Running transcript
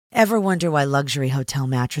Ever wonder why luxury hotel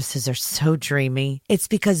mattresses are so dreamy? It's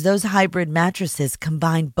because those hybrid mattresses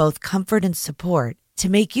combine both comfort and support to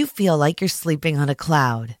make you feel like you're sleeping on a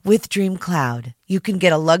cloud. With Dream Cloud, you can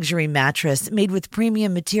get a luxury mattress made with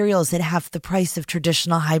premium materials at half the price of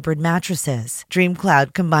traditional hybrid mattresses. Dream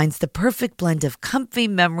Cloud combines the perfect blend of comfy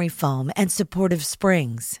memory foam and supportive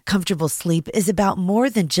springs. Comfortable sleep is about more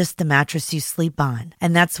than just the mattress you sleep on.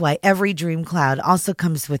 And that's why every Dream Cloud also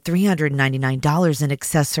comes with $399 in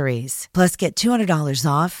accessories. Plus, get $200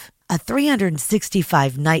 off, a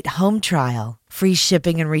 365-night home trial, free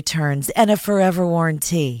shipping and returns, and a forever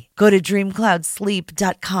warranty. Go to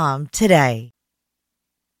dreamcloudsleep.com today.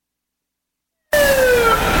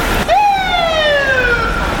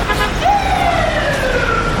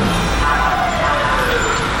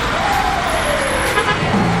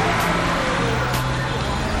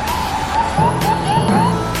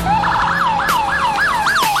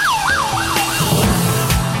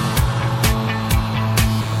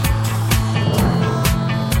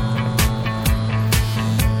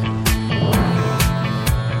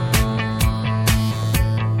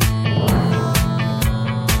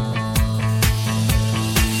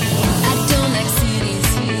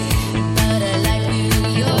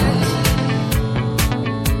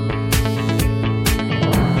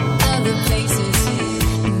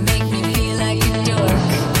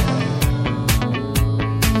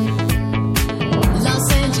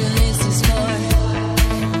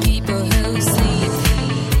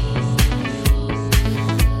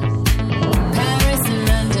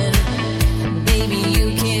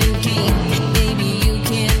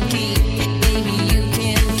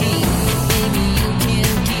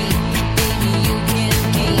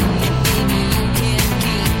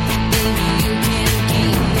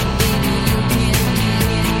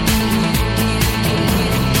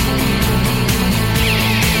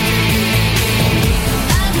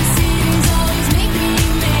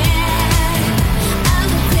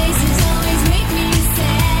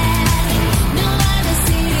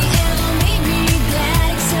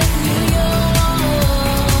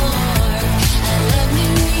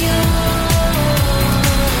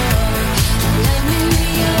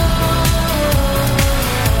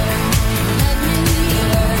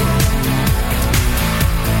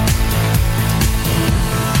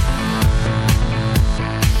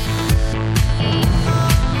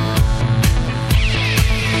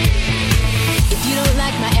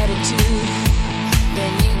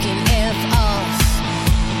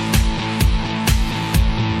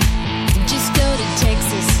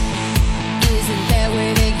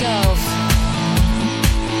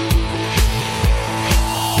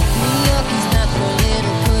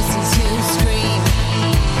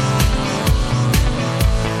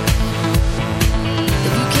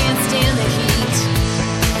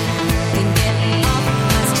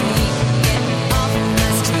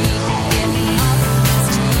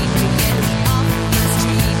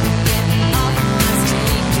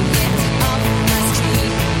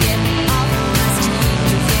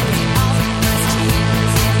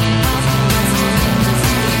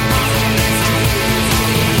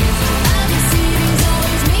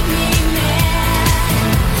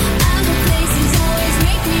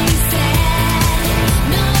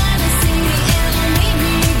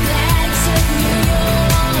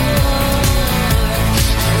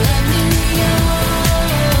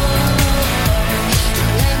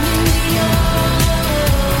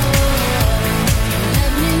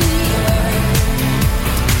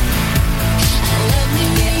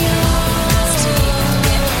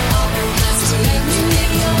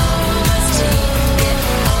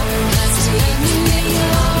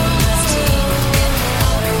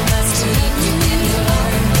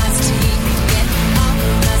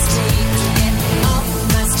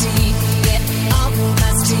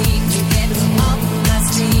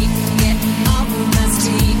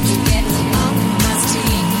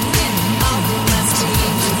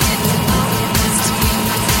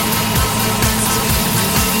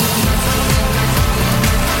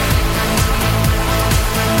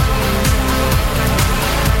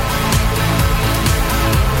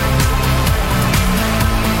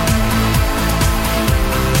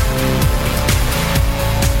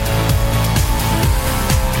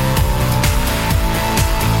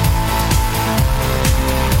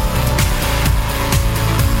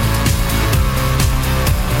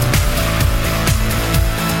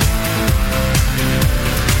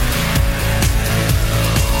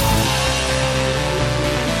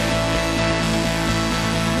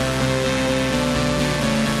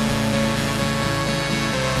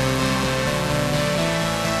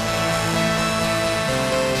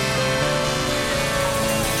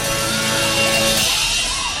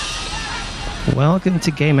 Welcome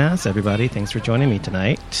to Gay Mass, everybody. Thanks for joining me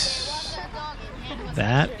tonight.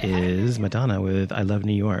 That is Madonna with I Love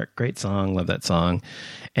New York. Great song. Love that song.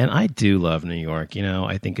 And I do love New York. You know,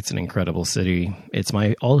 I think it's an incredible city. It's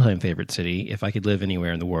my all-time favorite city. If I could live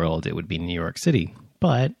anywhere in the world, it would be New York City.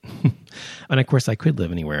 But, and of course I could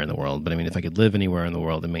live anywhere in the world, but I mean, if I could live anywhere in the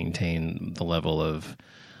world and maintain the level of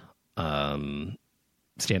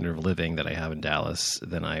standard of living that I have in Dallas,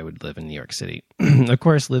 then I would live in New York City. Of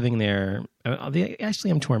course, living there,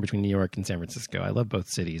 actually I'm torn between New York and San Francisco. I love both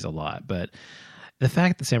cities a lot, but the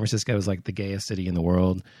fact that San Francisco is like the gayest city in the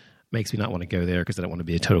world makes me not want to go there because I don't want to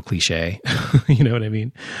be a total cliche. You know what I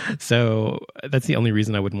mean? So that's the only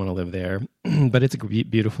reason I wouldn't want to live there. But it's a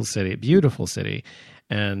beautiful city.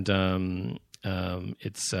 And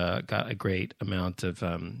it's got a great amount of...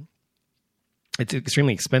 it's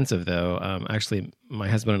extremely expensive, though. Actually, my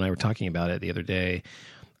husband and I were talking about it the other day,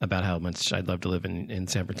 about how much I'd love to live in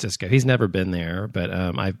San Francisco. He's never been there, but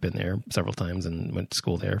I've been there several times and went to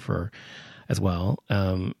school there as well.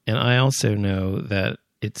 And I also know that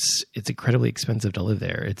it's incredibly expensive to live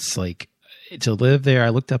there. It's like, to live there, I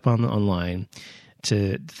looked up online,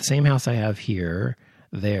 to the same house I have here,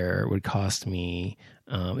 there would cost me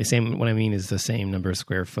the same. What I mean is the same number of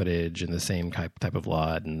square footage and the same type of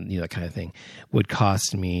lot and that kind of thing would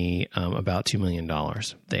cost me about $2 million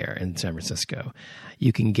there in San Francisco.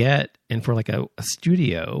 You can get, and for like a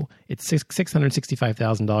studio, it's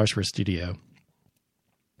 $665,000 for a studio.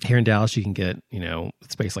 Here in Dallas, you can get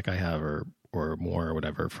space like I have or more or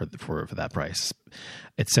whatever for that price.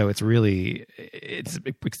 It's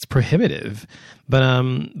prohibitive, but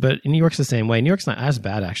New York's the same way. New York's not as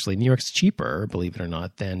bad, actually. New York's cheaper, believe it or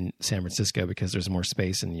not, than San Francisco because there's more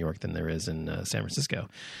space in New York than there is in San Francisco.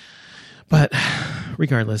 But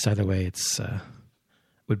regardless, either way, it's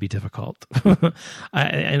would be difficult.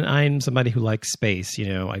 And I'm somebody who likes space.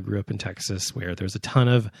 I grew up in Texas where there's a ton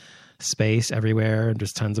of space everywhere.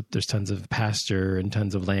 There's tons of pasture and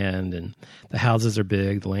tons of land, and the houses are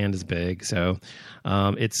big, the land is big. So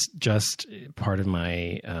it's just part of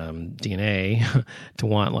my DNA to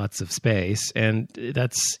want lots of space. And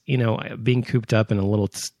that's, being cooped up in a little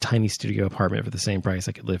tiny studio apartment for the same price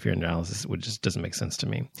I could live here in Dallas just doesn't make sense to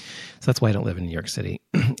me. So that's why I don't live in New York City.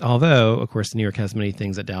 Although, of course, New York has many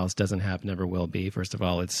things that Dallas doesn't have, never will be. First of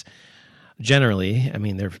all, it's generally, I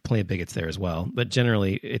mean, there are plenty of bigots there as well, but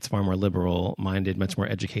generally it's far more liberal-minded, much more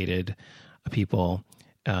educated people,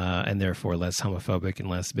 and therefore less homophobic and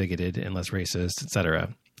less bigoted and less racist, etc.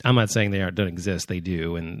 I'm not saying they don't exist. They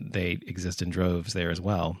do, and they exist in droves there as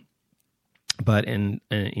well. But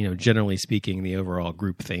generally speaking, the overall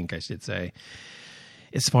groupthink, I should say,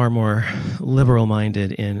 is far more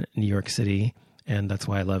liberal-minded in New York City, and that's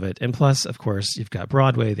why I love it. And plus, of course, you've got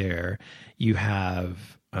Broadway there. You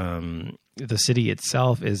have... the city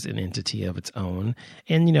itself is an entity of its own.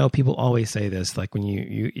 And, people always say this, like when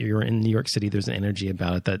you're in New York City, there's an energy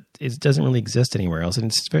about it that it doesn't really exist anywhere else. And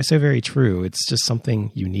it's so very true. It's just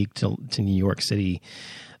something unique to New York City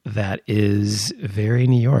that is very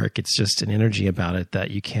New York. It's just an energy about it that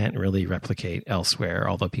you can't really replicate elsewhere,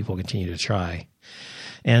 although people continue to try.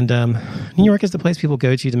 And New York is the place people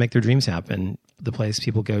go to make their dreams happen, the place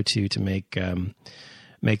people go to make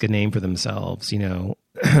a name for themselves,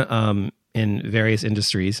 in various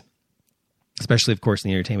industries, especially, of course, in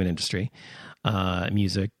the entertainment industry,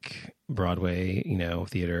 music, Broadway,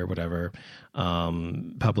 theater, whatever,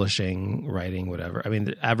 publishing, writing, whatever. I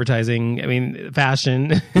mean, advertising,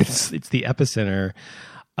 fashion, it's the epicenter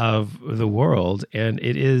of the world. And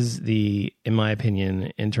it is in my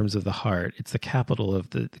opinion, in terms of the heart, it's the capital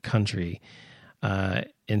of the country,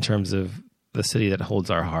 in terms of the city that holds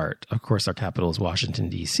our heart. Of course, our capital is Washington,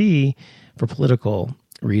 D.C. for political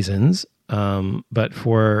reasons. But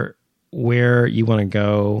for where you want to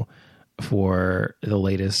go for the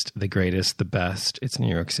latest, the greatest, the best, it's New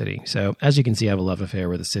York City. So as you can see, I have a love affair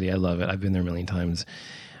with the city. I love it. I've been there a million times.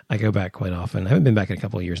 I go back quite often. I haven't been back in a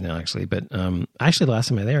couple of years now, actually. But actually, the last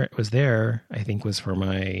time I was there, I think was for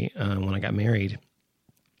my when I got married.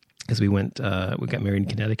 Because we got married in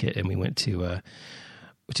Connecticut, and we went to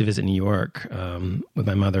visit New York with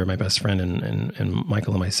my mother, my best friend, and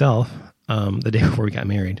Michael and myself the day before we got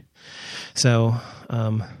married. So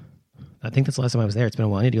I think that's the last time I was there. It's been a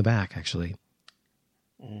while. I need to go back, actually.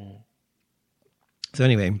 So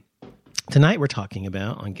anyway, tonight we're talking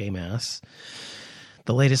about, on Gay Mass,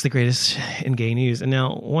 the latest, the greatest in gay news. And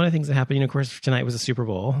now, one of the things that happened, of course, tonight was a Super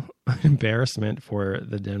Bowl. Embarrassment for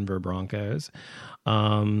the Denver Broncos.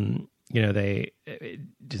 They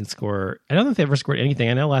didn't score. I don't know if they ever scored anything.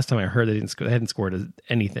 I know last time I heard they hadn't scored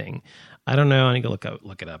anything. I don't know. I need to look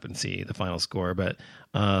it up and see the final score. But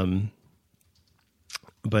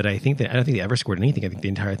but I don't think they ever scored anything. I think the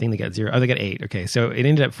entire thing they got 0. Oh, they got 8. Okay, so it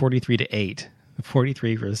ended up 43-8.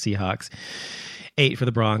 43 for the Seahawks, 8 for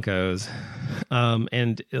the Broncos.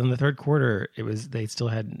 And in the third quarter, they still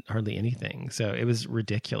had hardly anything. So it was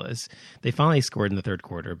ridiculous. They finally scored in the third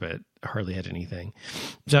quarter, but hardly had anything.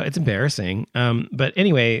 So it's embarrassing. But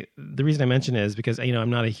anyway, the reason I mention it is because, I'm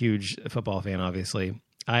not a huge football fan, obviously.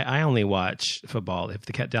 I only watch football if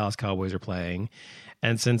the Dallas Cowboys are playing.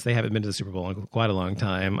 And since they haven't been to the Super Bowl in quite a long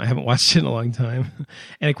time, I haven't watched it in a long time.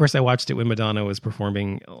 And of course, I watched it when Madonna was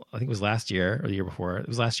performing, I think it was last year or the year before. It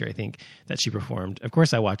was last year, I think, that she performed. Of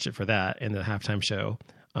course, I watched it for that and the halftime show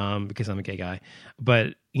because I'm a gay guy.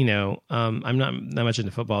 But, I'm not that much into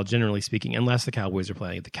football, generally speaking, unless the Cowboys are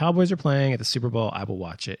playing. If the Cowboys are playing at the Super Bowl, I will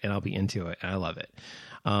watch it and I'll be into it. And I love it.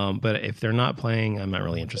 But if they're not playing, I'm not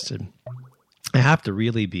really interested. I have to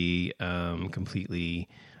really be completely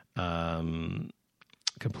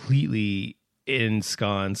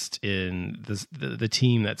ensconced in the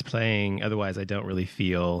team that's playing. Otherwise, I don't really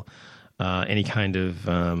feel any kind of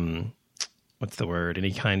any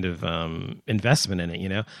kind of investment in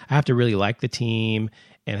it. I have to really like the team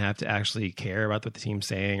and have to actually care about what the team's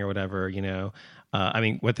saying or whatever.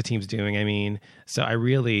 What the team's doing. So I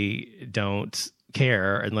really don't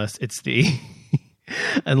care unless it's the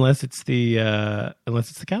unless it's the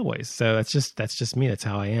Cowboys. So that's just me. That's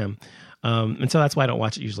how I am. And so that's why I don't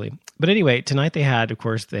watch it usually. But anyway, tonight they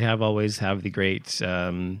always have the great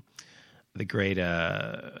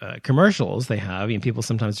commercials they have. People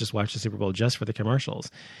sometimes just watch the Super Bowl just for the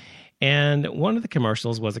commercials. And one of the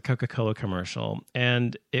commercials was a Coca-Cola commercial.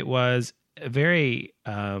 And it was a very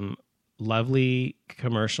lovely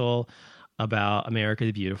commercial about America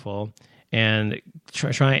the Beautiful. And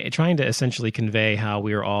trying to essentially convey how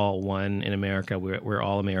we're all one in America. We're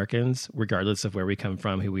all Americans, regardless of where we come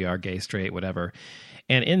from, who we are, gay, straight, whatever.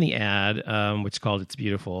 And in the ad, which is called It's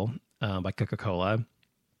Beautiful by Coca-Cola,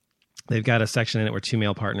 they've got a section in it where two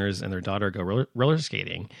male partners and their daughter go roller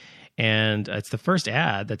skating. And it's the first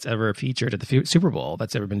ad that's ever featured at the Super Bowl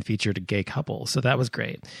that's ever been featured a gay couple. So that was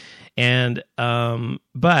great. And,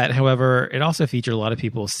 but however, it also featured a lot of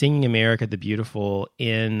people singing America the Beautiful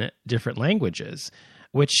in different languages,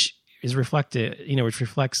 which is which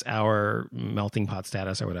reflects our melting pot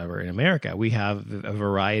status or whatever in America. We have a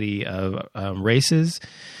variety of races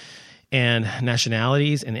and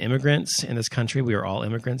nationalities and immigrants in this country. We are all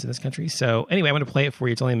immigrants in this country. So anyway, I'm going to play it for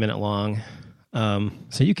you. It's only a minute long.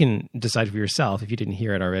 So you can decide for yourself, if you didn't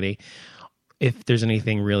hear it already, if there's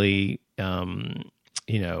anything really,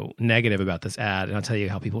 negative about this ad. And I'll tell you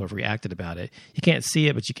how people have reacted about it. You can't see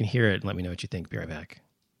it, but you can hear it and let me know what you think. Be right back.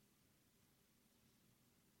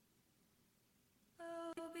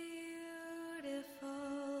 Oh,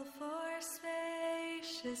 beautiful for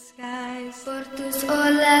spacious skies, por tus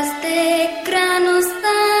olas de grano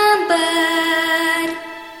sambar,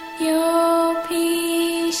 yo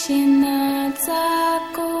piscina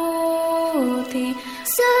zakoti,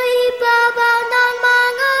 sa ibabaw ng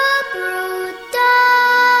mga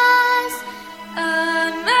prutas.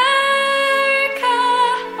 America,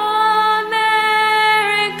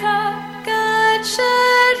 America, God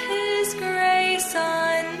shed His grace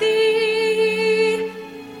on thee.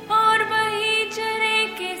 Or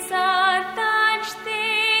bahijare ke saath aaj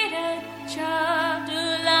tera cha, tu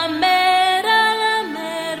la mer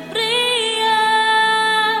bria.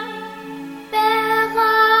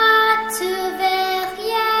 Verra tu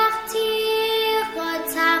verrière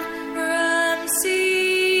tirotard from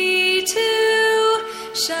sea to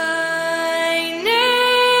shining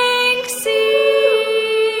sea.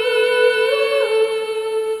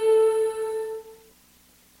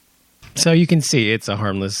 So you can see it's a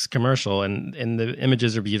harmless commercial, and the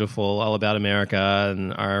images are beautiful, all about America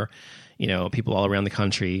and our, people all around the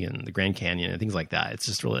country and the Grand Canyon and things like that.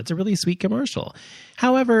 It's a really sweet commercial.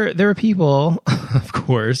 However, there are people, of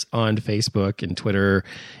course, on Facebook and Twitter,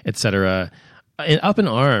 etc., up in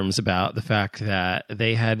arms about the fact that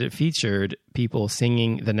they had featured people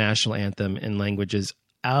singing the national anthem in languages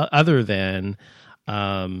other than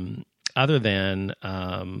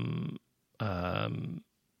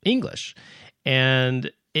English.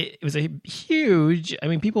 And it was a huge,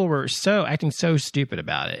 people were acting so stupid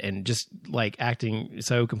about it and just like acting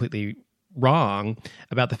so completely wrong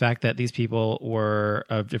about the fact that these people were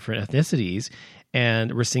of different ethnicities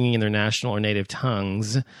and were singing in their national or native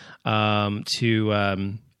tongues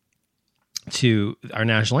to our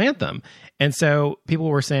national anthem. And so people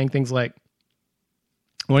were saying things like,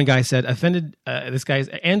 one guy said, offended, this guy's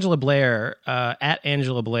Angela Blair, at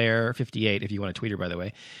Angela Blair 58, if you want to tweet her, by the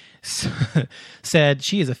way, said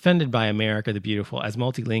she is offended by America the Beautiful as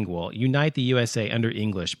multilingual. Unite the USA under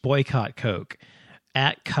English. Boycott Coke.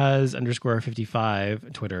 at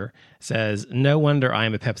cuz_55 Twitter says, no wonder I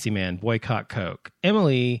am a Pepsi man. Boycott Coke.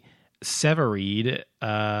 Emily Severeed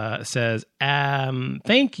says,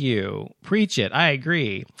 thank you. Preach it. I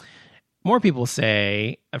agree. More people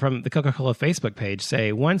say, from the Coca-Cola Facebook page,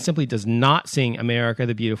 say, one simply does not sing America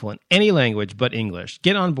the Beautiful in any language but English.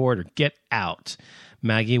 Get on board or get out.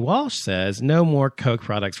 Maggie Walsh says, no more Coke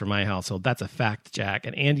products for my household. That's a fact, Jack.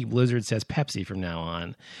 And Andy Blizzard says Pepsi from now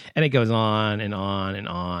on. And it goes on and on and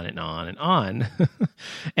on and on and on.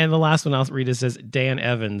 And the last one I'll read is, says, Dan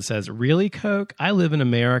Evans says, really, Coke? I live in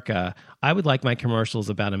America. I would like my commercials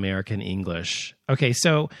about American English. Okay,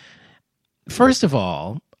 so first of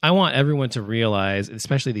all, I want everyone to realize,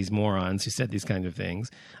 especially these morons who said these kinds of things,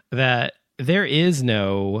 that there is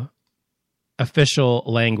no official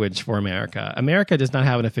language for America. America does not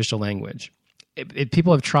have an official language.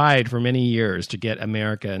 People have tried for many years to get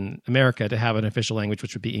America to have an official language,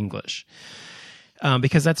 which would be English,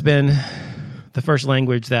 because that's been the first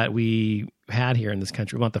language that we had here in this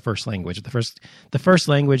country. We want the first language, the first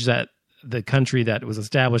language that the country that was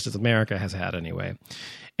established as America has had anyway.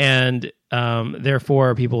 And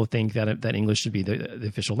therefore, people think that English should be the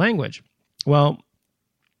official language. Well,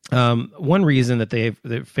 one reason that they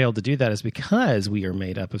failed to do that is because we are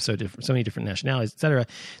made up of so many different nationalities, et cetera.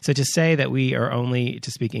 So to say that we are only to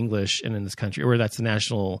speak English in this country, or that's the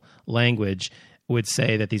national language, would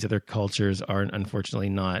say that these other cultures are unfortunately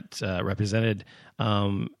not represented.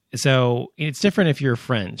 So it's different if you're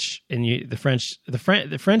French, and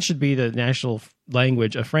the French should be the national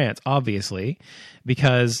language of France, obviously,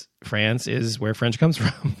 because France is where French comes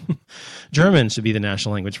from. German should be the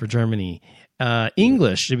national language for Germany.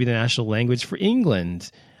 English should be the national language for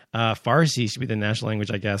England. Farsi should be the national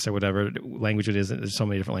language, I guess, or whatever language it is. There's so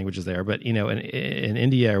many different languages there, but in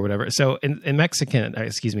India or whatever. So in Mexican,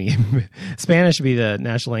 Spanish should be the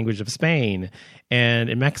national language of Spain, and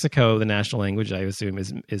in Mexico, the national language, I assume,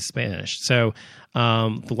 is Spanish. So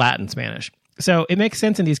the Latin Spanish. So it makes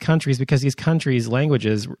sense in these countries because these countries'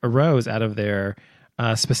 languages arose out of their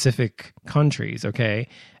specific countries. Okay.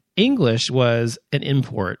 English was an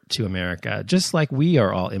import to America, just like we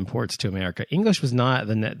are all imports to America. English was not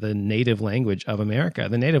the native language of America.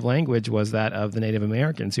 The native language was that of the Native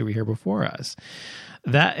Americans who were here before us.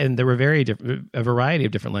 And there were a variety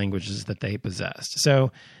of different languages that they possessed.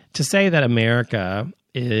 So to say that America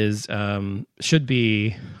should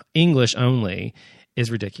be English only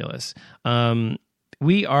is ridiculous.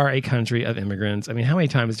 We are a country of immigrants. I mean, how many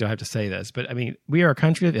times do I have to say this? But I mean, we are a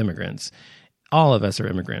country of immigrants. All of us are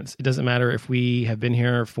immigrants. It doesn't matter if we have been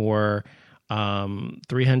here for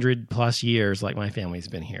 300 plus years, like my family's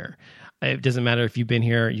been here. It doesn't matter if you've been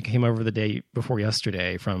here, you came over the day before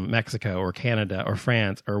yesterday from Mexico or Canada or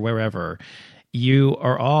France or wherever. You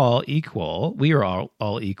are all equal. We are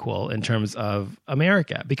all equal in terms of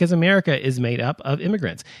America, because America is made up of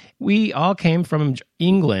immigrants. We all came from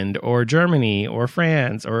England or Germany or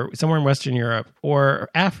France or somewhere in Western Europe or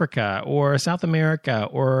Africa or South America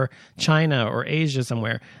or China or Asia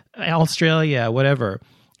somewhere, Australia, whatever.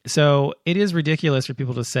 So it is ridiculous for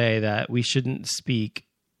people to say that we shouldn't speak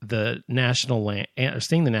the national or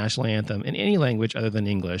sing the national anthem in any language other than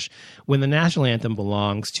English, when the national anthem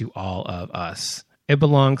belongs to all of us. It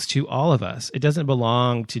belongs to all of us. It doesn't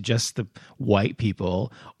belong to just the white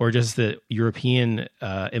people or just the European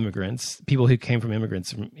immigrants, people who came from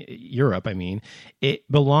immigrants from Europe. I mean,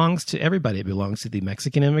 it belongs to everybody. It belongs to the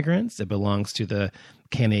Mexican immigrants. It belongs to the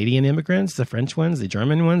Canadian immigrants, the French ones, the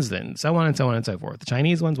German ones, and so on and so on and so forth, the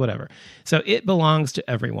Chinese ones, whatever. So it belongs to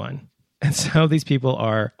everyone. And so these people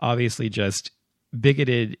are obviously just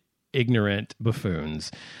bigoted, ignorant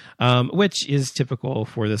buffoons, which is typical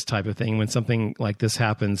for this type of thing. When something like this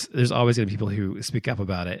happens, there's always going to be people who speak up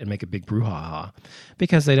about it and make a big brouhaha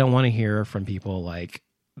because they don't want to hear from people like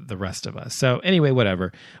the rest of us. So anyway,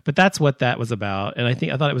 whatever. But that's what that was about. And I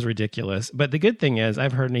thought it was ridiculous. But the good thing is I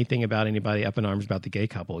haven't heard anything about anybody up in arms about the gay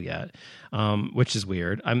couple yet, which is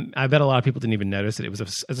weird. I bet a lot of people didn't even notice it. It was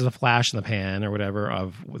a flash in the pan or whatever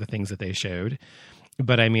of the things that they showed.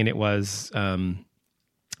 But I mean, it was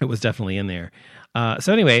definitely in there.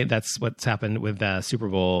 So anyway, that's what's happened with the Super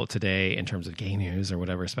Bowl today in terms of gay news or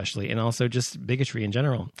whatever, especially, and also just bigotry in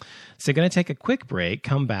general. So going to take a quick break,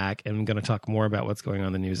 come back, and I'm going to talk more about what's going on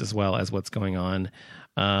in the news as well as what's going on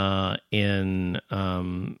in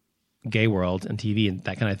gay world and TV and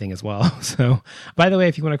that kind of thing as well. So by the way,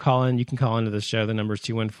 if you want to call in, you can call into the show. The number is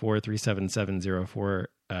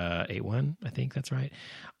 214-377-0481. I think that's right.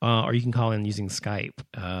 Or you can call in using Skype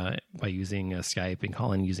by using Skype and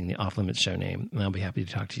call in using the Off Limits show name. And I'll be happy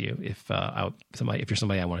to talk to you if you're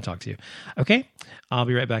somebody I want to talk to. Okay. I'll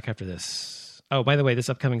be right back after this. Oh, by the way, this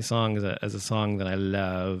upcoming song is a song that I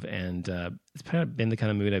love, and it's kind of been the kind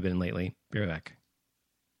of mood I've been in lately. Be right back.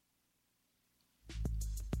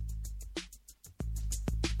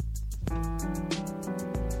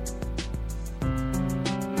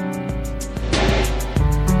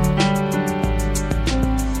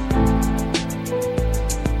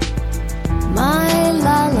 My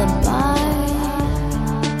lullaby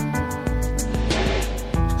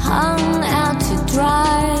hung out to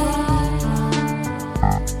dry.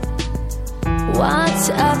 What's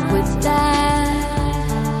up with that?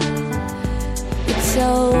 It's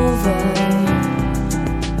over.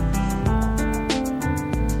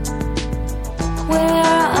 Where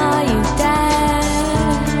are you,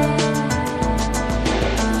 Dad?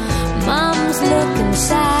 Mom's looking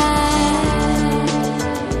sad.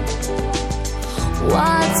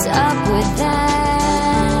 What's up with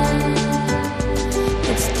that?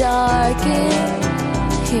 It's dark in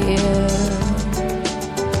here.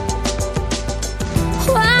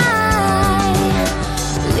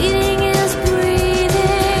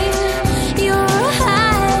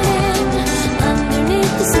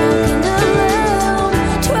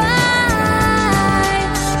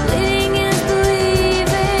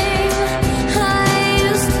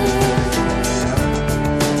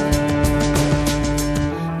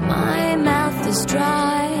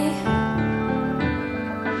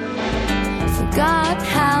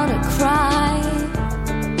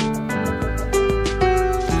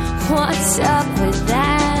 What's up with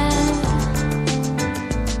that?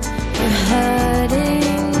 You're hurting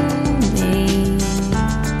me.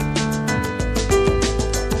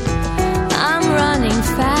 I'm running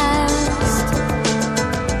fast.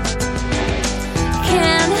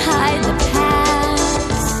 Can't hide the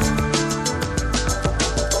past.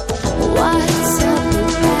 What's up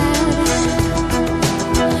with that?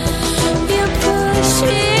 You're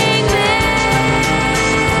pushing.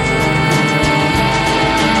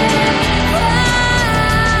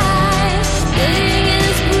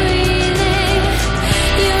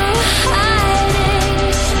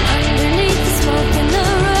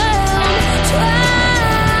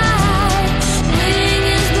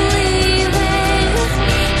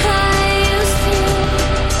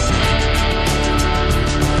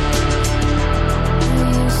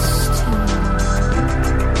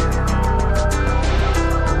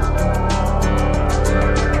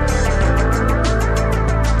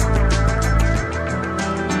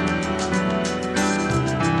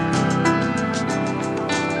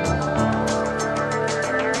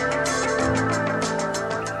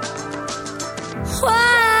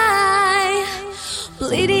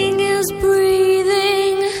 Bleeding is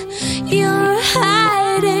breathing. You're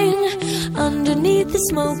hiding underneath the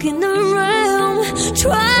smoke in the room.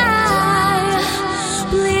 Try.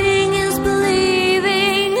 Bleeding is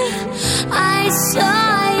believing. I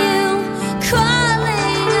saw you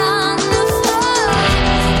crawling on the floor.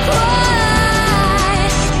 Why?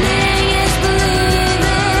 Bleeding is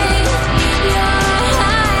believing. You're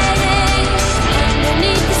hiding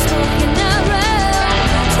underneath the smoke in the room.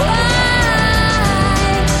 Try.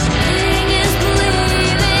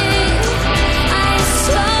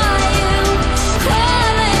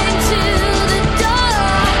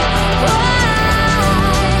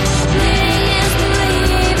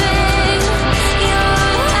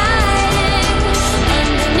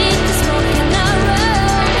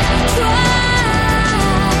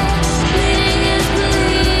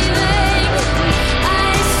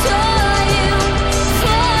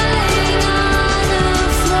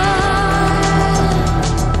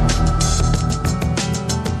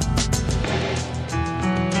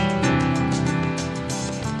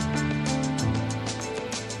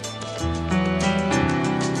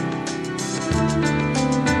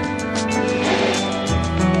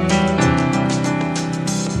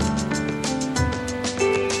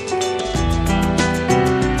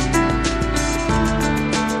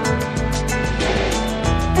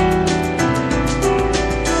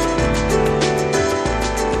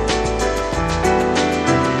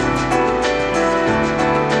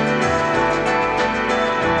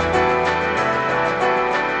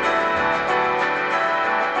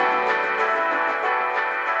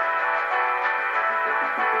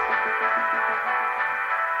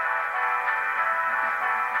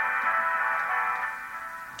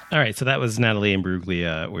 All right, so that was Natalie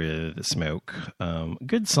Imbruglia with Smoke.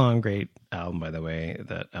 Good song, great album, by the way.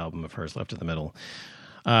 That album of hers, Left of the Middle.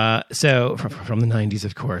 So from the 90s,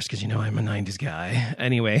 of course, because you know I'm a 90s guy.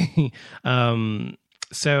 Anyway,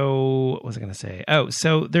 so what was I going to say? Oh,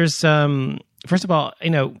 so there's first of all, you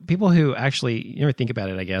know, people who actually, you never think about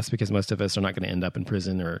it, I guess, because most of us are not going to end up in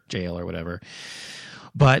prison or jail or whatever.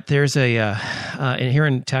 But there's and here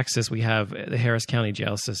in Texas, we have the Harris County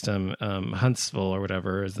jail system. Huntsville or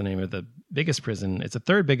whatever is the name of the biggest prison. It's the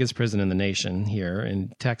third biggest prison in the nation here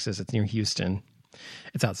in Texas. It's near Houston.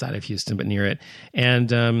 It's outside of Houston, but near it.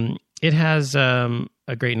 And it has a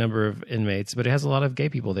great number of inmates, but it has a lot of gay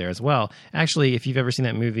people there as well. Actually, if you've ever seen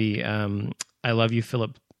that movie, I Love You,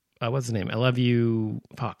 Philip, what's the name? I Love You,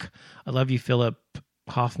 Philip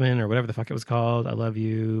Hoffman, or whatever the fuck it was called. I Love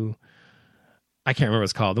You. I can't remember what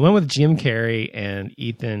it's called. The one with Jim Carrey and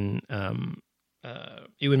Ewan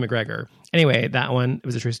McGregor. Anyway, that one, it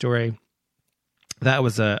was a true story. That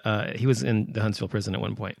was he was in the Huntsville prison at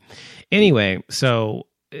one point. Anyway, so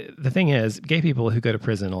the thing is, gay people who go to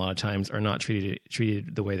prison a lot of times are not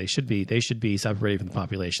treated the way they should be. They should be separated from the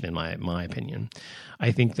population, in my opinion.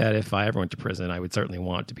 I think that if I ever went to prison, I would certainly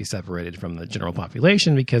want to be separated from the general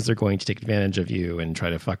population, because they're going to take advantage of you and try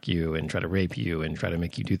to fuck you and try to rape you and try to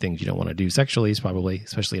make you do things you don't want to do sexually, probably,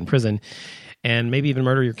 especially in prison, and maybe even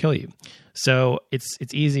murder you or kill you. So it's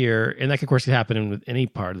easier, and that, of course, could happen with any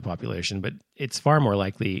part of the population, but it's far more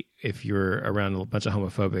likely if you're around a bunch of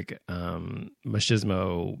homophobic,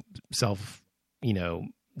 machismo,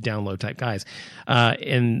 download type guys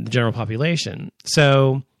in the general population.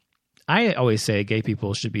 So I always say gay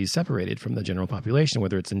people should be separated from the general population,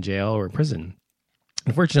 whether it's in jail or prison.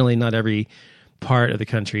 Unfortunately, not every part of the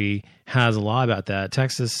country has a law about that.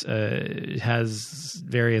 Texas has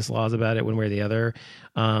various laws about it one way or the other.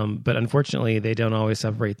 But unfortunately, they don't always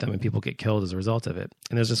separate them, and people get killed as a result of it.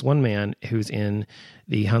 And there's this one man who's in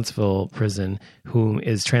the Huntsville prison who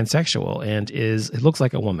is transsexual and he looks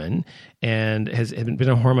like a woman and has been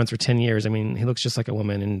on hormones for 10 years. I mean, he looks just like a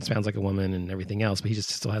woman and sounds like a woman and everything else, but he just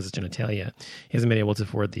still has his genitalia. He hasn't been able to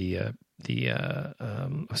afford the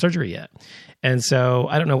surgery yet. And so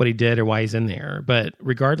I don't know what he did or why he's in there, but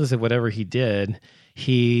regardless of whatever he did,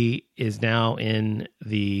 he is now in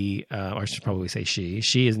or I should probably say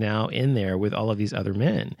she is now in there with all of these other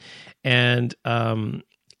men. And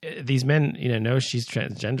these men, know she's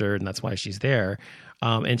transgender, and that's why she's there.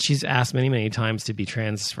 And she's asked many, many times to be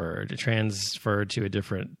transferred to a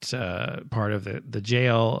different part of the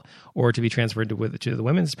jail, or to be transferred to the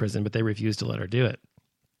women's prison, but they refuse to let her do it.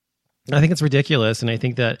 I think it's ridiculous. And I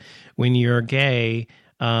think that when you're gay,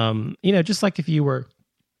 just like if you were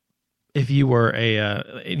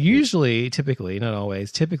typically, not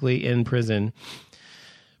always, typically in prison,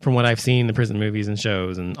 from what I've seen, the prison movies and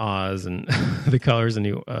shows and Oz and The Color Is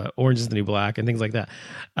Orange Is the New Black and things like that,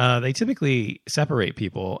 they typically separate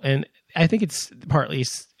people. And I think it's partly,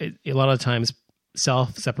 a lot of times,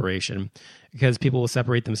 self-separation, because people will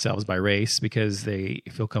separate themselves by race because they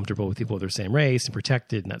feel comfortable with people of their same race and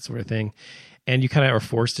protected and that sort of thing. And you kind of are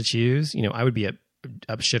forced to choose. I would be up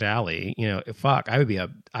shit alley,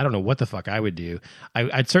 I don't know what the fuck I would do.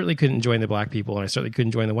 I certainly couldn't join the black people, and I certainly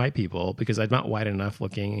couldn't join the white people, because I'm not white enough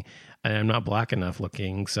looking and I'm not black enough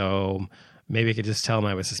looking. So maybe I could just tell them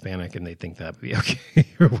I was Hispanic and they'd think that would be okay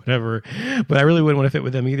or whatever. But I really wouldn't want to fit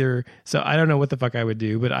with them either. So I don't know what the fuck I would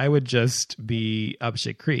do, but I would just be up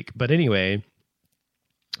shit creek. But anyway,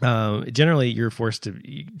 generally you're forced to,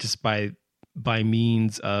 just by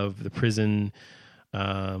means of the prison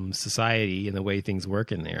society and the way things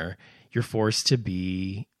work in there, you're forced to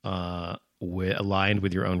be aligned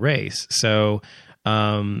with your own race. So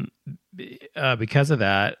because of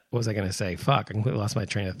that, what was I going to say? Fuck, I completely lost my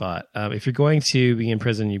train of thought. If you're going to be in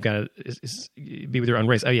prison, you've got to be with your own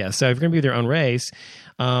race. Oh yeah. So if you're going to be with your own race,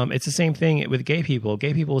 it's the same thing with gay people.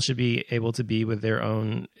 Gay people should be able to be with they're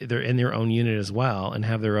in their own unit as well, and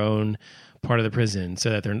have their own part of the prison, so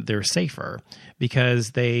that they're safer,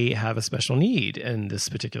 because they have a special need in this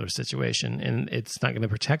particular situation, and it's not going to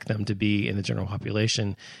protect them to be in the general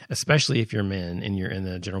population, especially if you're men and you're in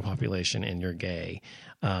the general population and you're gay.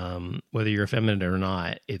 Whether you're effeminate or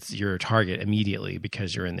not, it's your target immediately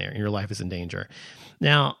because you're in there and your life is in danger.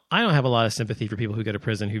 Now, I don't have a lot of sympathy for people who go to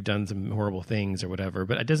prison who've done some horrible things or whatever,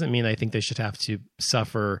 but it doesn't mean I think they should have to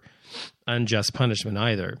suffer unjust punishment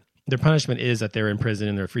either. Their punishment is that they're in prison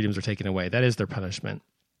and their freedoms are taken away. That is their punishment.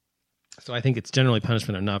 So I think it's generally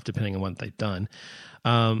punishment enough, depending on what they've done.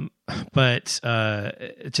 But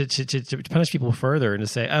to punish people further and to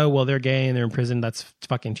say, oh, well, they're gay and they're in prison, that's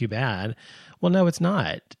fucking too bad. Well, no, it's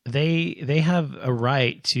not. They have a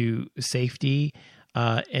right to safety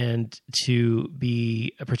and to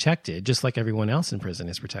be protected, just like everyone else in prison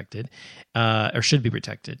is protected, or should be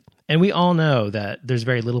protected. And we all know that there's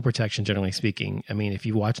very little protection, generally speaking. I mean, if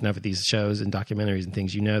you watch enough of these shows and documentaries and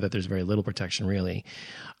things, you know that there's very little protection, really.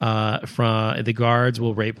 From the guards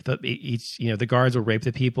will rape the guards will rape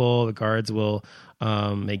the people. The guards will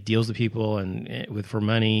make deals with people and for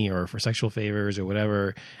money or for sexual favors or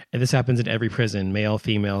whatever. And this happens in every prison, male,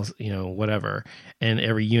 female, whatever, and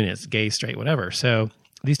every unit, gay, straight, whatever. So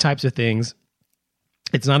these types of things.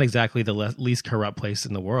 It's not exactly the least corrupt place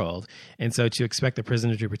in the world. And so to expect the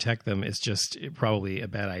prisoner to protect them is just probably a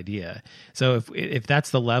bad idea. So if that's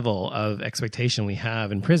the level of expectation we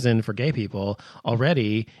have in prison for gay people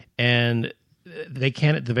already, and they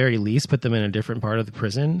can at the very least put them in a different part of the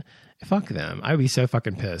prison, fuck them. I would be so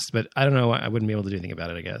fucking pissed. But I don't know. I wouldn't be able to do anything about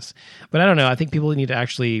it, I guess. But I don't know. I think people need to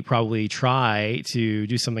actually probably try to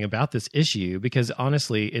do something about this issue because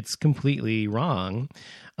honestly, it's completely wrong.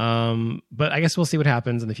 But I guess we'll see what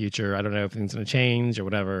happens in the future. I don't know if things going to change or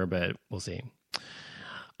whatever, but we'll see.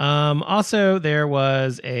 Also, there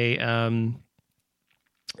was a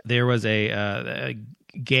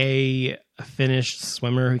gay Finnish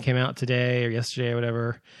swimmer who came out today or yesterday or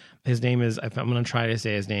whatever. His name is, I'm going to try to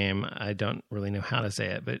say his name. I don't really know how to say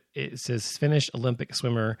it, but it says Finnish Olympic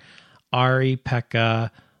swimmer Ari-Pekka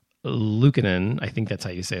Luukkonen. I think that's how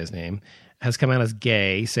you say his name. Has come out as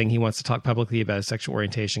gay, saying he wants to talk publicly about his sexual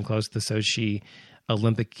orientation close to the Sochi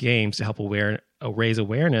Olympic Games to help raise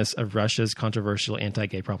awareness of Russia's controversial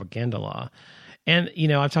anti-gay propaganda law. And,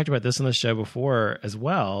 I've talked about this on the show before as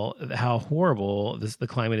well, how horrible the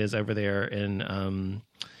climate is over there in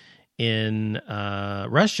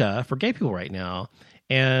Russia for gay people right now.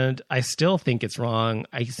 And I still think it's wrong.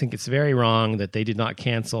 I think it's very wrong that they did not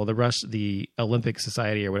cancel the Olympic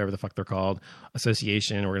Society or whatever the fuck they're called,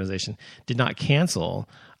 association, organization, did not cancel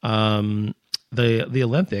the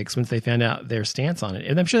Olympics once they found out their stance on it.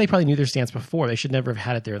 And I'm sure they probably knew their stance before. They should never have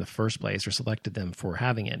had it there in the first place or selected them for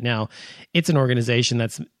having it. Now, it's an organization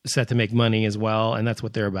that's set to make money as well, and that's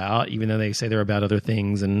what they're about, even though they say they're about other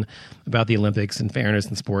things and about the Olympics and fairness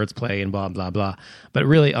and sports play and blah, blah, blah. But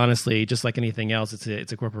really, honestly, just like anything else,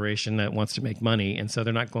 it's a corporation that wants to make money, and so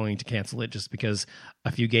they're not going to cancel it just because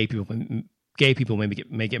a few gay people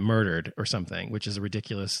may get murdered or something, which is a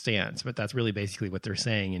ridiculous stance. But that's really basically what they're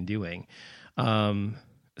saying and doing.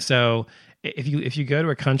 So if you go to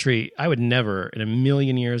a country, I would never in a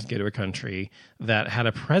million years go to a country that had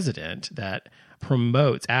a president that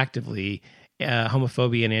promotes actively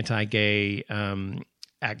homophobia and anti-gay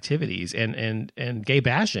activities and gay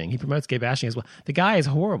bashing. He promotes gay bashing as well. The guy is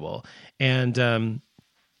horrible. And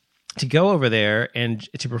to go over there and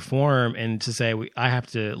to perform and to say, I have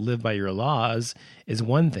to live by your laws is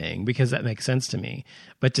one thing, because that makes sense to me.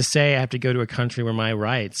 But to say I have to go to a country where my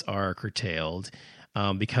rights are curtailed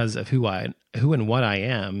because of who and what I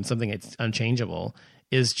am, something that's unchangeable,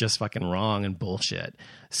 is just fucking wrong and bullshit.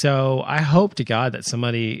 So I hope to God that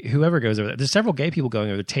whoever goes over there, there's several gay people going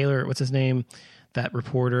over there. Taylor, what's his name? That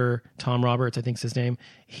reporter, Tom Roberts, I think is his name.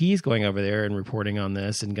 He's going over there and reporting on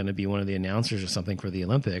this and going to be one of the announcers or something for the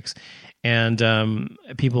Olympics. And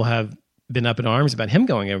people have been up in arms about him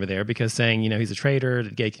going over there because saying, he's a traitor to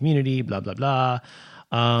the gay community, blah, blah, blah.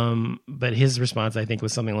 But his response, I think,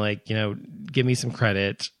 was something like, give me some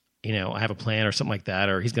credit. I have a plan or something like that.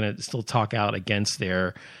 Or he's going to still talk out against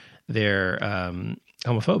their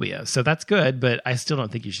homophobia. So that's good, but I still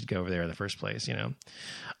don't think you should go over there in the first place,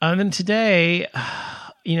 And then today,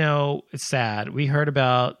 it's sad. We heard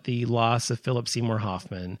about the loss of Philip Seymour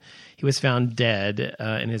Hoffman. He was found dead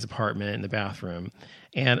in his apartment in the bathroom.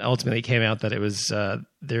 And ultimately it came out that it was,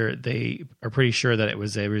 they are pretty sure that it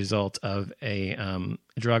was a result of a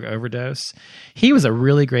drug overdose. He was a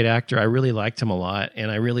really great actor. I really liked him a lot. And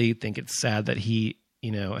I really think it's sad that he,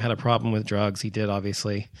 had a problem with drugs. He did,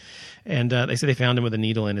 obviously. And they said they found him with a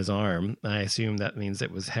needle in his arm. I assume that means it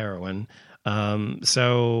was heroin.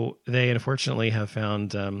 So they unfortunately have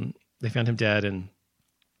found him dead, and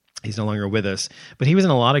he's no longer with us. But he was in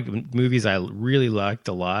a lot of movies I really liked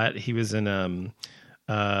a lot. He was in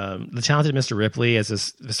The Talented Mr. Ripley as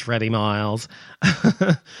this Freddie Miles.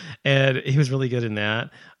 And he was really good in that.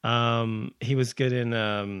 He was good in,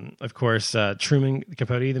 of course, Truman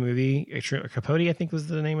Capote, the movie. Capote, I think, was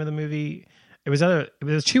the name of the movie. It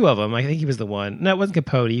was two of them. I think he was the one. No, it wasn't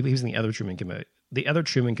Capote. He was in the other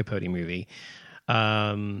Truman Capote movie.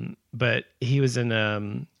 But he was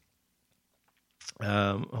in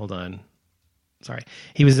hold on. Sorry,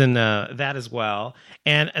 he was in that as well,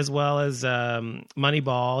 and as well as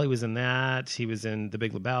Moneyball. He was in that. He was in The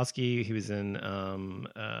Big Lebowski. He was in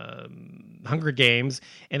Hunger Games,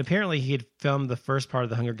 and apparently he had filmed the first part of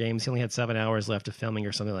the Hunger Games. He only had 7 hours left of filming,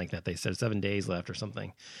 or something like that. They said 7 days left, or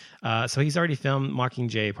something. So he's already filmed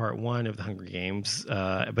Mockingjay Part 1 of the Hunger Games,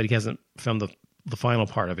 but he hasn't filmed the final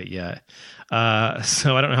part of it yet.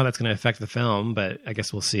 So I don't know how that's going to affect the film, but I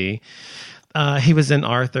guess we'll see. He was in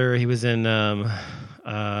Arthur. He was in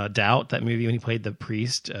Doubt, that movie when he played the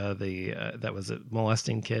priest, that was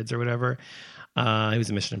molesting kids or whatever. He was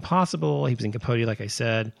in Mission Impossible. He was in Capote, like I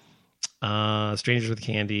said. Strangers with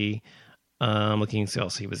Candy. Looking so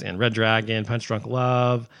else he was in Red Dragon, Punch Drunk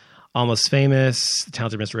Love, Almost Famous, The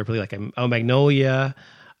Talented Mr. Ripley, Magnolia.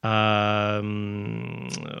 What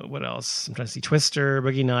else? I'm trying to see. Twister,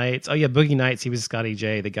 Boogie Nights. Oh yeah, Boogie Nights. He was Scotty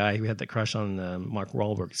J, the guy who had the crush on Mark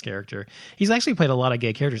Wahlberg's character. He's actually played a lot of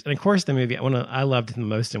gay characters, and of course, the movie I loved him the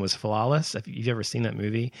most in was Flawless. If you've ever seen that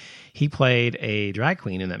movie, he played a drag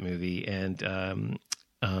queen in that movie, and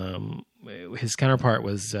his counterpart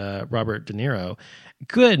was Robert De Niro.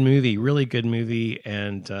 Good movie, really good movie,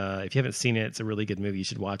 and if you haven't seen it, it's a really good movie. You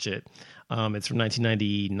should watch it. It's from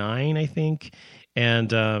 1999, I think.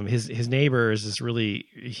 And his neighbor is this really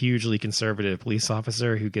hugely conservative police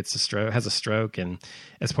officer who has a stroke, and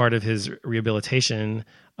as part of his rehabilitation,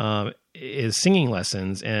 is singing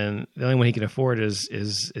lessons. And the only one he can afford is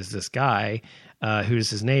this guy who's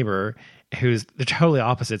his neighbor. They're totally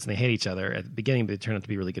opposites, and they hate each other at the beginning, but they turn out to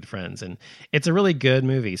be really good friends. And it's a really good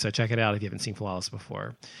movie, so check it out if you haven't seen Flawless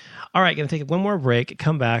before. All right, going to take one more break,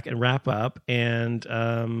 come back and wrap up, and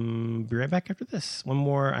be right back after this. One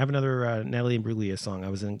more. I have another Natalie Imbruglia song. I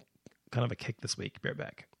was in kind of a kick this week. Be right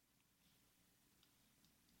back.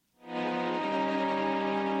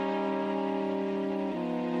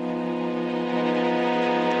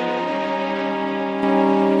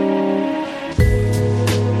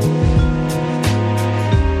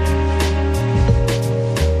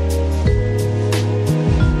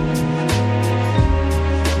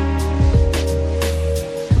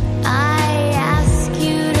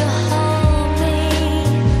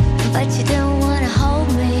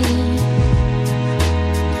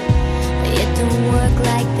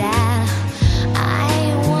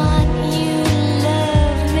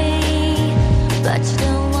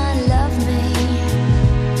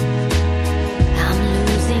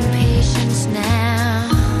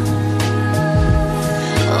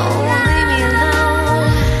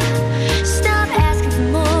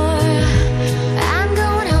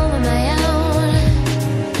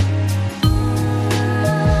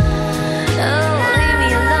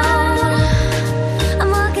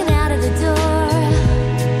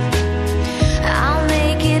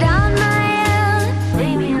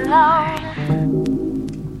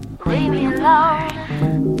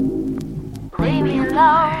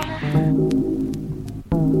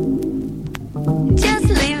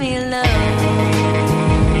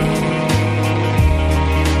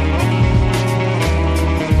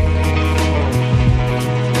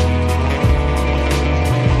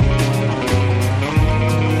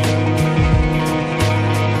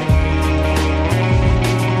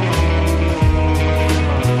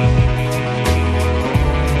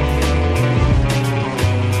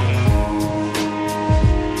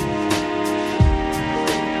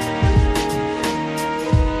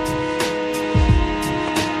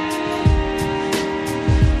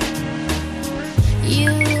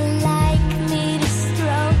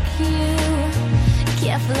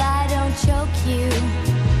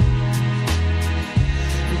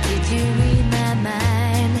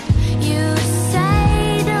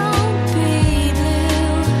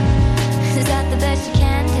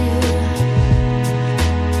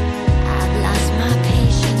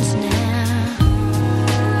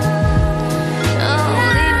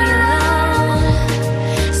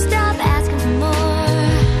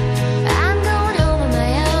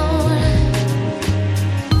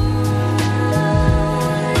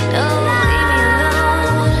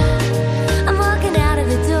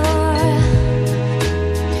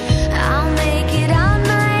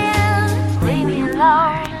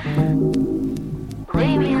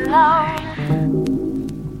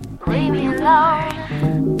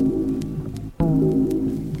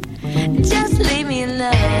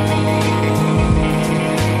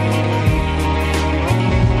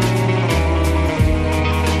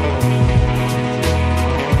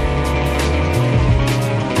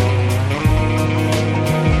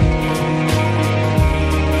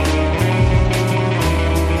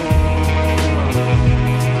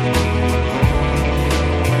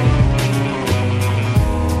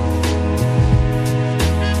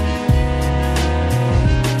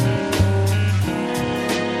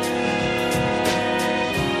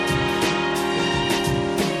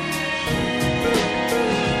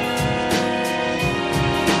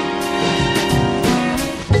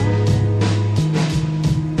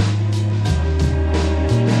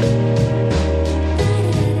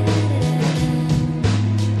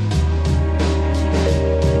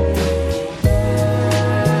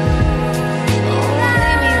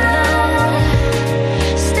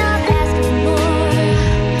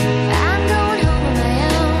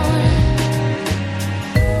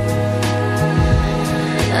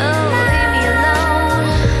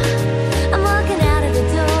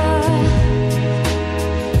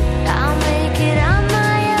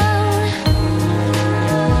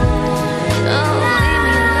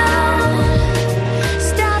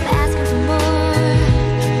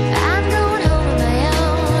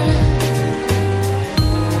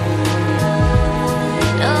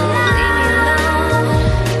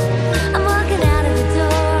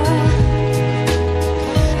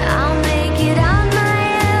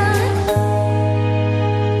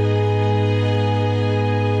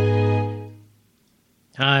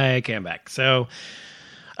 Okay, I'm back. So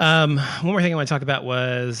one more thing I want to talk about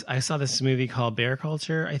was I saw this movie called Bear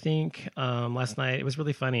Culture, I think, last night. It was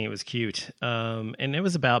really funny. It was cute. And it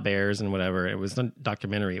was about bears and whatever. It was not a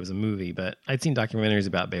documentary. It was a movie, but I'd seen documentaries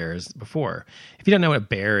about bears before. If you don't know what a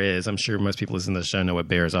bear is, I'm sure most people listening to the show know what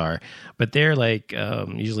bears are. But they're like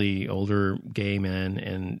usually older gay men,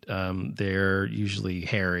 and they're usually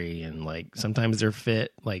hairy, and like sometimes they're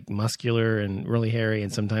fit, like muscular and really hairy,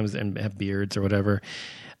 and sometimes and have beards or whatever.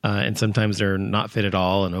 And sometimes they're not fit at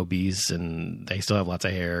all and obese, and they still have lots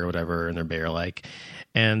of hair or whatever, and they're bear-like.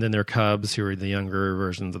 And then there are cubs, who are the younger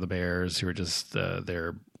versions of the bears, who are just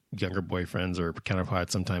their younger boyfriends or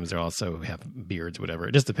counterparts. Sometimes they also have beards, whatever.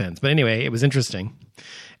 It just depends. But anyway, it was interesting.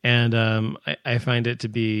 And I find it to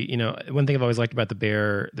be, one thing I've always liked about the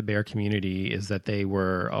bear community is that they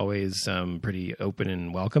were always pretty open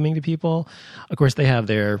and welcoming to people. Of course, they have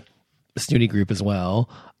their snooty group as well,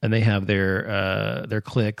 and they have their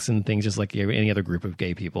cliques and things just like any other group of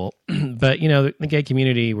gay people. But the gay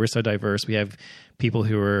community, we're so diverse. We have people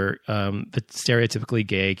who are the stereotypically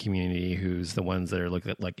gay community, who's the ones that are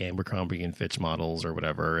looking at like Abercrombie and Fitch models or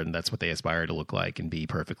whatever, and that's what they aspire to look like and be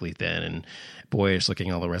perfectly thin and boyish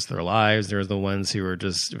looking all the rest of their lives. There's the ones who are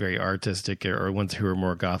just very artistic, or ones who are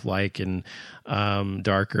more goth-like and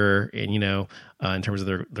darker, and in terms of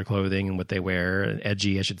their clothing and what they wear,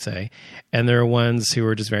 edgy, I should say. And there are ones who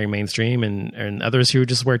are just very mainstream, and others who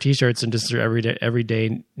just wear t-shirts and just are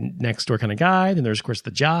everyday next door kind of guy. Then there's, of course,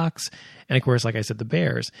 the jocks. And of course, like I said, the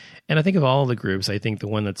bears. And I think of all the groups, I think the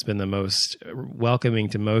one that's been the most welcoming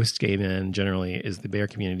to most gay men generally is the bear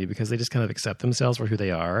community, because they just kind of accept themselves for who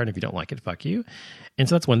they are. And if you don't like it, fuck you. And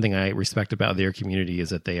so that's one thing I respect about their community, is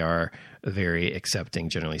that they are very accepting,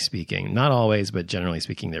 generally speaking. Not always, but generally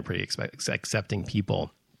speaking, they're pretty accepting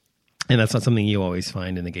people. And that's not something you always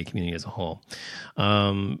find in the gay community as a whole.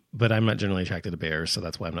 But I'm not generally attracted to bears, so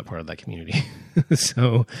that's why I'm not part of that community.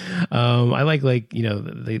 So I like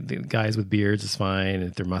the guys with beards is fine.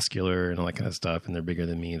 If they're muscular and all that kind of stuff, and they're bigger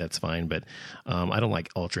than me, that's fine. But I don't like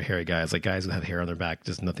ultra hairy guys. Like guys who have hair on their back,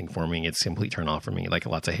 just nothing for me. It's a complete turn off for me. Like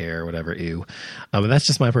lots of hair or whatever, ew. But that's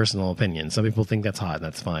just my personal opinion. Some people think that's hot, and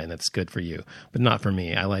that's fine. That's good for you. But not for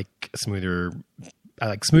me. I like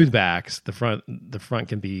smooth backs. The front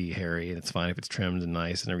can be hairy, and it's fine if it's trimmed and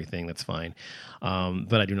nice and everything. That's fine.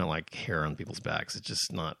 But I do not like hair on people's backs. It's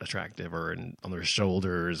just not attractive, or on their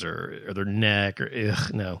shoulders or their neck, or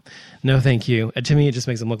no, thank you. To me, it just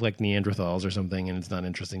makes them look like Neanderthals or something, and it's not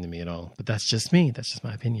interesting to me at all. But that's just me. That's just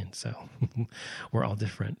my opinion. So we're all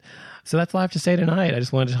different. So that's all I have to say tonight. I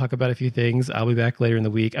just wanted to talk about a few things. I'll be back later in the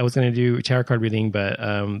week. I was going to do a tarot card reading, but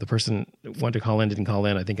the person wanted to call in didn't call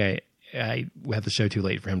in. I think I had the show too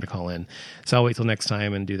late for him to call in. So I'll wait till next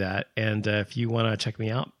time and do that. And if you want to check me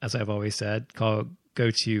out, as I've always said, go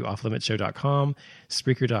to offlimitshow.com,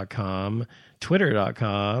 Spreaker.com,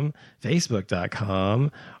 Twitter.com,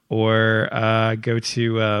 Facebook.com, or go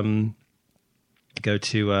to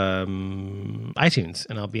iTunes,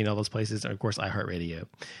 and I'll be in all those places. And of course, iHeartRadio.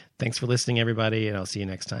 Thanks for listening, everybody, and I'll see you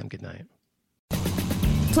next time. Good night.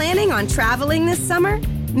 Planning on traveling this summer?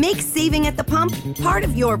 Make saving at the pump part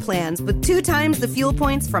of your plans with 2 times the fuel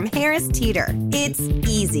points from Harris Teeter. It's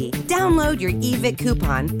easy. Download your eVic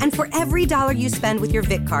coupon, and for every $1 you spend with your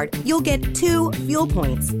Vic card, you'll get 2 fuel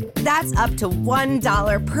points. That's up to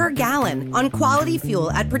 $1 per gallon on quality fuel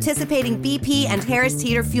at participating BP and Harris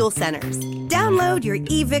Teeter fuel centers. Download your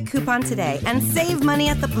eVic coupon today and save money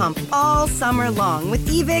at the pump all summer long with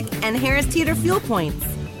eVic and Harris Teeter fuel points.